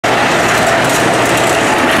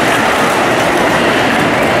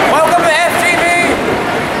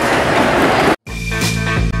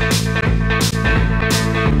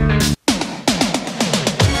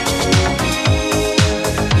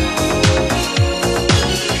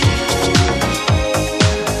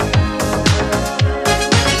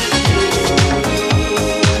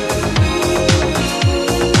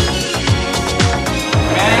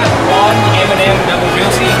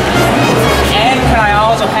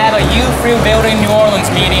Building New Orleans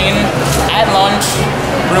meeting at lunch,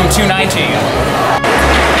 room 219.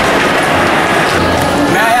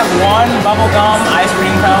 May I have one bubblegum ice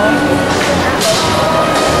cream cone?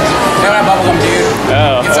 They don't have bubblegum, dude.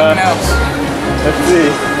 Oh, Get something else. Let's see.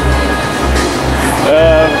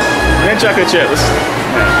 Mint chocolate chips.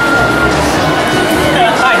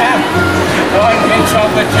 I have one mint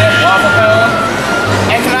chocolate chip waffle cone.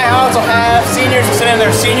 And can I also have seniors who send in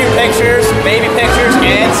their senior pictures, baby pictures,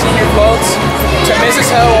 and senior quotes to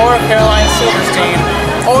Mrs. Ho or Caroline Silverstein.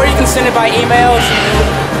 Or you can send it by email to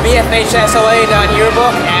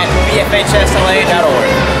bfhsla.yearbook@bfhsla.org.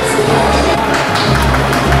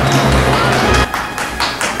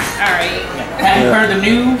 Alright, have you heard the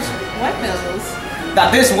news? What news?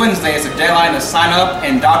 That this Wednesday is the deadline to sign up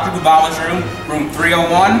in Dr. Gubama's room, room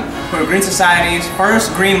 301, for Green Society's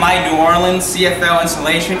first Green Light New Orleans CFL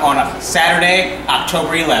installation on a Saturday,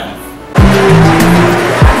 October 11th.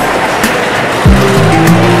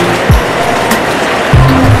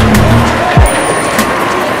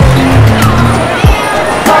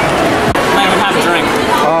 Let me have a drink.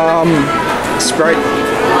 Sprite.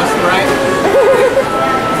 Right.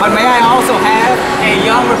 But may I also have a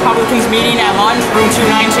Young Republicans meeting at lunch, room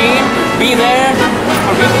 219? Be there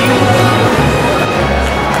or be you.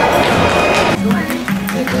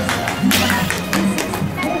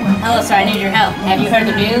 Hello, sir, I need your help. Have you heard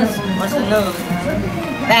the news? What's the news?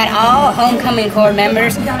 That all homecoming corps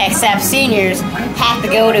members, except seniors, have to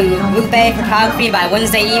go to Lupe Photography by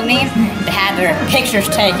Wednesday evening to have their pictures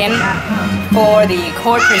taken for the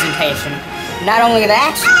corps presentation. Not only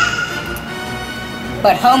that,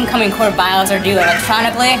 but homecoming corps bios are due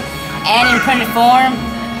electronically and in printed form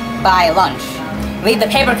by lunch. Leave the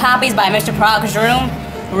paper copies by Mr. Prague's room,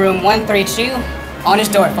 room 132, on his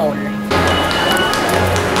door folder.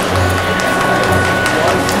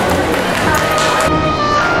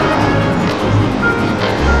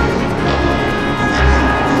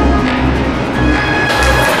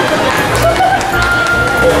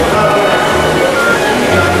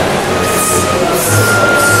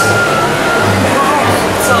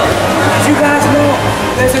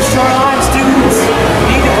 There's a Shoreline students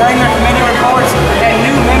need to bring their committee reports and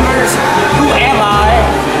new members, Who Am I?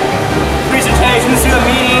 presentations to the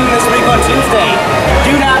meeting this week on Tuesday.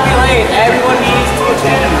 Do not be late.